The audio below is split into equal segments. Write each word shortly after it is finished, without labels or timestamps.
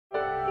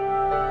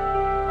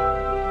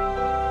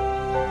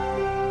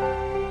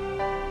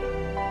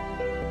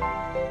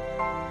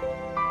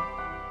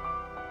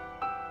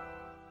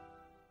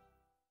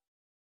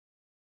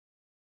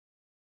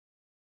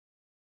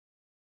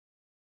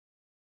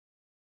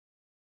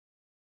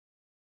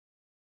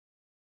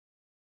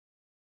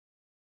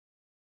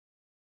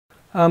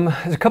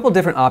There's a couple of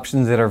different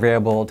options that are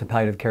available to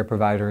palliative care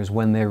providers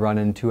when they run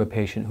into a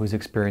patient who's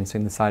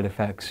experiencing the side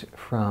effects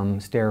from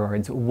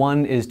steroids.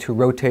 One is to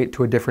rotate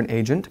to a different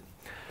agent.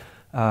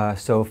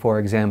 So for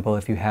example,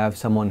 if you have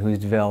someone who's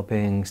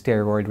developing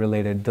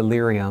steroid-related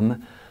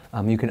delirium,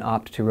 you can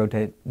opt to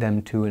rotate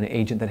them to an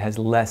agent that has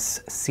less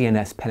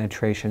CNS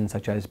penetration,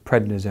 such as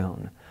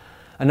prednisone.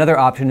 Another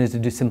option is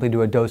to simply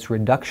do a dose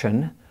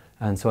reduction.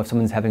 And so if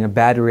someone's having a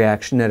bad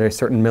reaction at a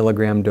certain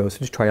milligram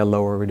dosage, try a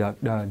lower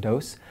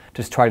dose.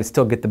 Just try to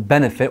still get the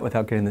benefit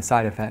without getting the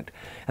side effect.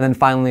 And then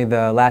finally,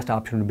 the last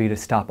option would be to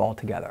stop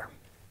altogether.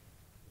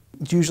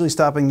 Usually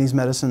stopping these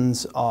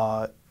medicines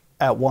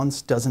at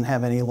once doesn't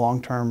have any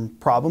long-term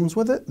problems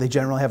with it. They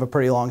generally have a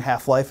pretty long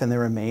half-life and they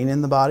remain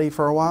in the body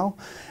for a while.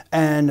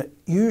 And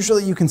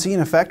usually you can see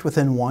an effect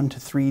within 1 to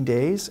 3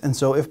 days. And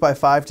so if by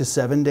 5 to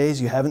 7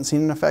 days you haven't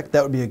seen an effect,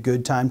 that would be a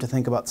good time to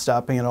think about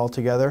stopping it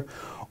altogether.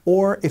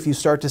 Or if you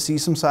start to see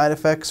some side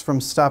effects from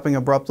stopping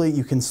abruptly,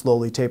 you can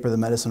slowly taper the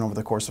medicine over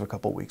the course of a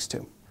couple weeks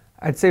too.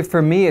 I'd say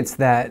for me it's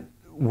that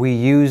we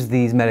use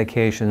these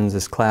medications,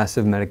 this class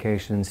of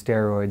medications,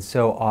 steroids,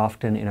 so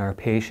often in our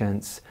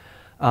patients,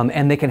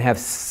 and they can have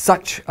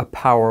such a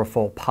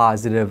powerful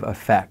positive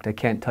effect. I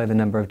can't tell you the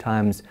number of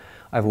times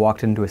I've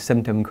walked into a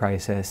symptom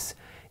crisis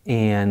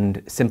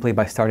and simply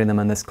by starting them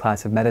on this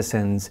class of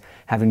medicines,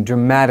 having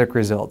dramatic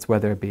results,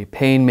 whether it be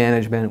pain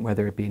management,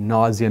 whether it be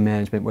nausea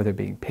management, whether it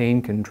be pain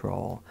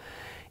control,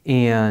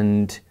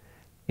 and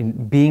in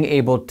being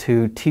able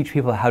to teach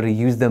people how to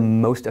use them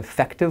most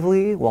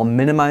effectively while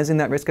minimizing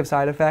that risk of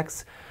side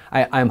effects,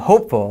 I'm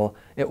hopeful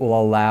it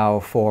will allow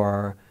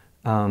for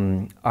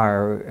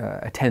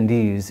our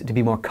attendees to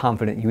be more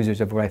confident users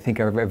of what I think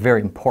are a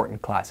very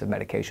important class of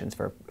medications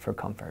for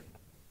comfort.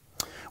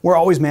 We're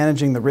always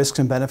managing the risks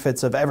and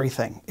benefits of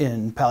everything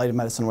in palliative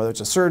medicine, whether it's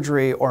a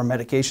surgery or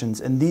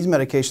medications, and these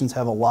medications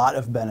have a lot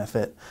of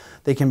benefit.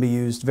 They can be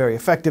used very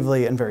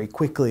effectively and very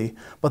quickly,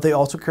 but they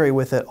also carry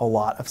with it a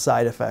lot of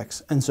side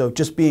effects. And so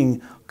just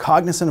being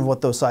cognizant of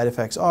what those side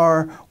effects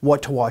are,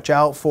 what to watch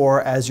out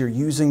for as you're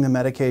using the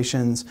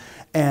medications,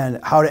 and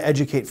how to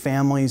educate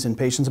families and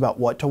patients about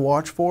what to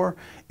watch for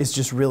is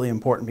just really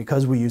important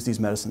because we use these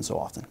medicines so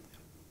often.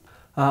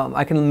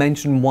 I can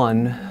mention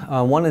one.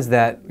 One is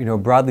that,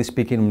 broadly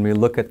speaking, when we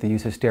look at the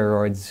use of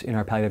steroids in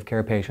our palliative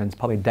care patients,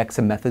 probably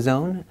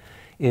dexamethasone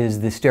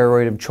is the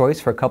steroid of choice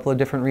for a couple of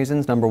different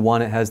reasons. Number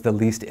one, it has the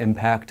least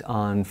impact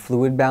on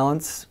fluid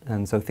balance,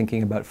 and so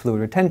thinking about fluid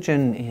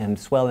retention and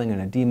swelling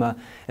and edema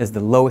is the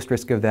lowest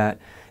risk of that.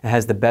 It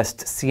has the best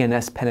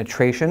CNS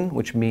penetration,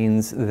 which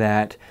means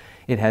that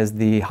it has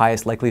the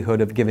highest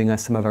likelihood of giving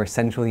us some of our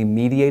centrally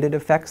mediated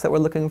effects that we're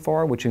looking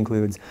for, which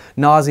includes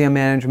nausea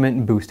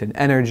management, boost in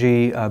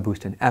energy,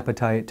 boost in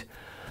appetite,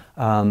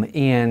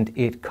 and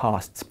it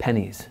costs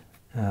pennies.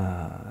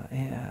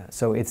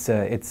 So it's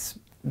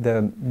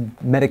the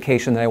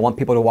medication that I want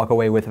people to walk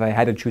away with. If I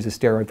had to choose a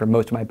steroid for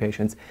most of my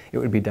patients, it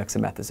would be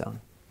dexamethasone.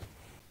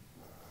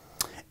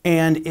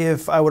 And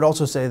if I would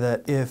also say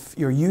that if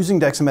you're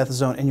using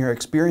dexamethasone and you're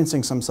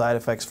experiencing some side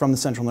effects from the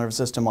central nervous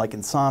system like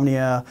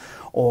insomnia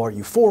or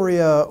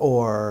euphoria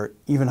or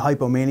even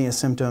hypomania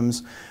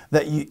symptoms,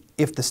 that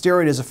if the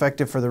steroid is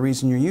effective for the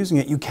reason you're using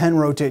it, you can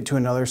rotate to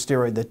another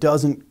steroid that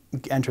doesn't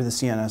enter the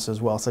CNS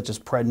as well, such as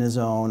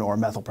prednisone or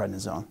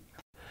methylprednisone.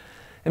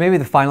 And maybe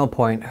the final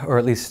point, or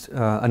at least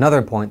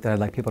another point that I'd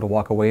like people to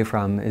walk away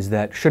from, is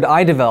that should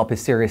I develop a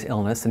serious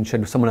illness and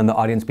should someone in the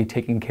audience be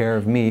taking care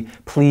of me,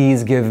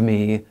 please give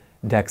me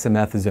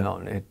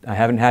dexamethasone. I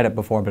haven't had it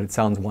before, but it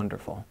sounds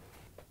wonderful.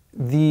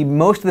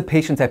 Most of the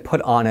patients I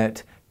put on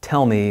it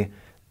tell me,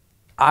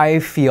 I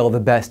feel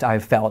the best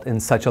I've felt in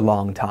such a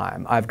long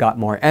time. I've got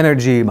more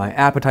energy, my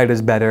appetite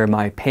is better,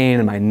 my pain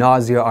and my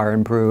nausea are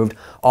improved,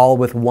 all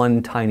with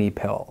one tiny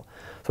pill.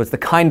 So it's the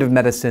kind of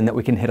medicine that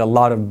we can hit a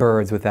lot of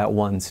birds with that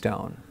one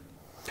stone.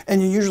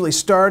 And you're usually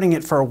starting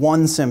it for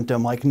one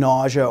symptom like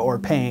nausea or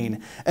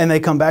pain, and they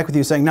come back with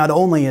you saying, not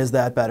only is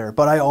that better,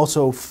 but I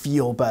also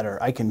feel better.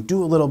 I can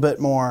do a little bit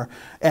more.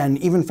 And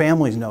even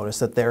families notice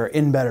that they're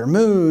in better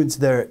moods,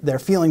 they're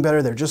feeling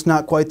better, they're just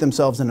not quite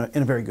themselves in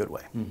a very good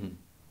way. Mm-hmm.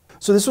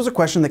 So this was a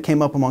question that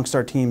came up amongst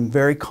our team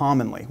very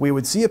commonly. We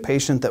would see a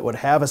patient that would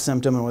have a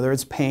symptom, and whether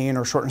it's pain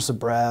or shortness of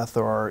breath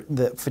or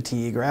the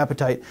fatigue or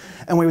appetite,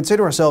 and we would say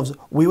to ourselves,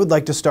 we would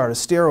like to start a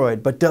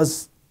steroid, but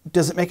does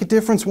it make a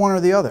difference one or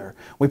the other?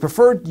 We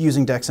preferred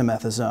using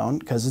dexamethasone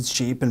because it's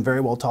cheap and very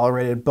well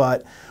tolerated,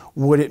 but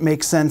would it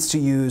make sense to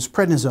use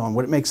prednisone?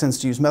 Would it make sense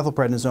to use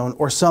methylprednisone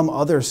or some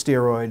other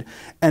steroid?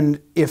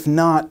 And if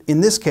not, in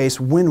this case,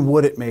 when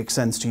would it make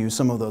sense to use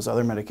some of those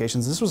other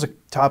medications? This was a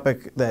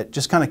topic that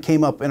just kind of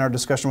came up in our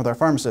discussion with our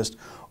pharmacist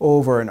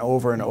over and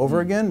over and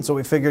over again. So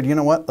we figured, you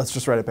know what, let's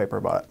just write a paper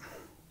about it.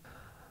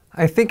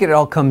 I think it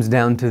all comes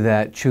down to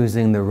that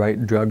choosing the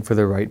right drug for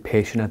the right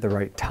patient at the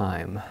right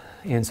time.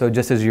 And so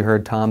just as you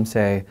heard Tom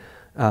say,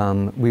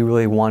 We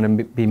really want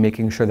to be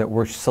making sure that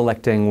we're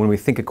selecting, when we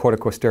think a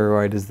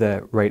corticosteroid is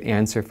the right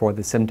answer for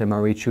the symptom,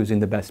 are we choosing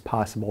the best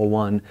possible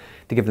one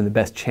to give them the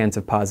best chance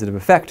of positive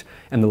effect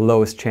and the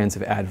lowest chance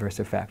of adverse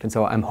effect. And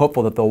so I'm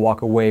hopeful that they'll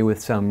walk away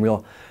with some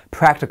real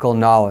practical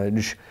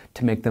knowledge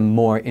to make them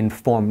more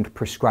informed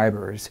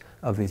prescribers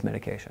of these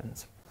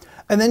medications.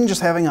 And then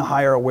just having a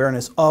higher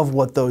awareness of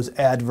what those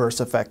adverse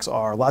effects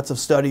are. Lots of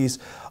studies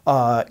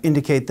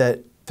indicate that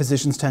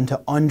physicians tend to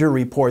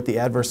underreport the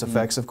adverse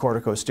effects of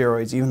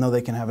corticosteroids, even though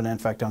they can have an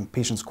effect on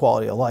patients'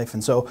 quality of life.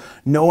 And so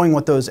knowing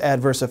what those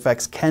adverse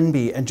effects can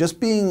be and just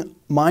being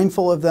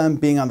mindful of them,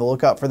 being on the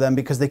lookout for them,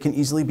 because they can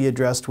easily be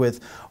addressed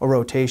with a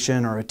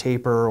rotation or a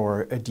taper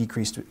or a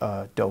decreased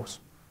dose.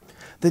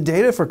 The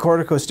data for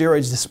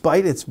corticosteroids,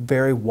 despite its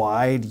very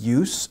wide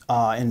use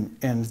and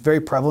very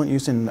prevalent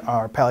use in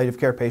our palliative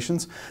care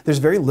patients, there's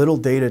very little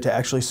data to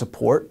actually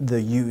support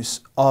the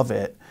use of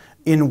it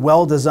in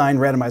well-designed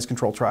randomized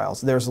controlled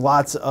trials. There's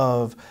lots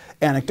of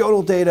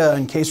anecdotal data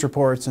and case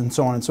reports and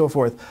so on and so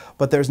forth,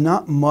 but there's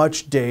not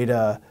much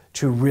data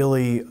to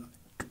really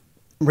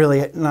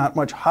not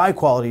much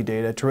high-quality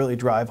data to really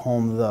drive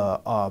home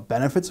the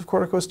benefits of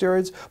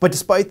corticosteroids. But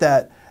despite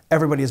that,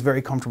 everybody is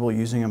very comfortable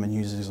using them and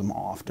uses them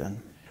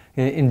often.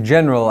 In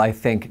general, I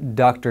think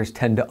doctors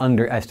tend to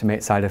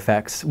underestimate side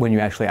effects when you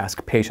actually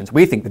ask patients.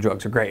 We think the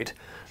drugs are great.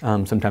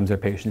 Sometimes our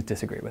patients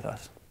disagree with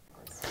us.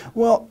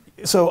 Well,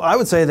 so I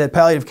would say that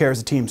palliative care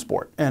is a team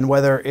sport, and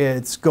whether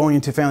it's going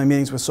into family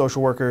meetings with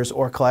social workers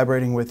or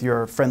collaborating with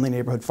your friendly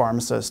neighborhood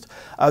pharmacist,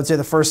 I would say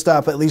the first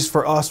step, at least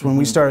for us when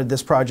we started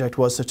this project,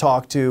 was to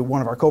talk to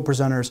one of our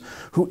co-presenters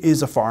who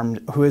is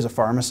a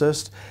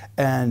pharmacist,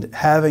 and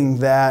having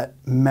that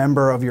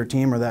member of your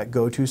team or that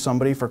go-to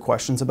somebody for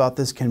questions about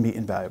this can be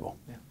invaluable.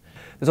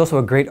 There's also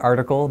a great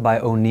article by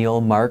O'Neill,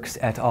 Marks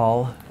et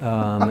al.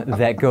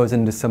 That goes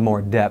into some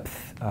more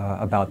depth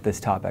about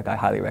this topic. I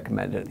highly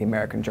recommend it at the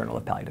American Journal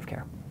of Palliative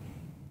Care.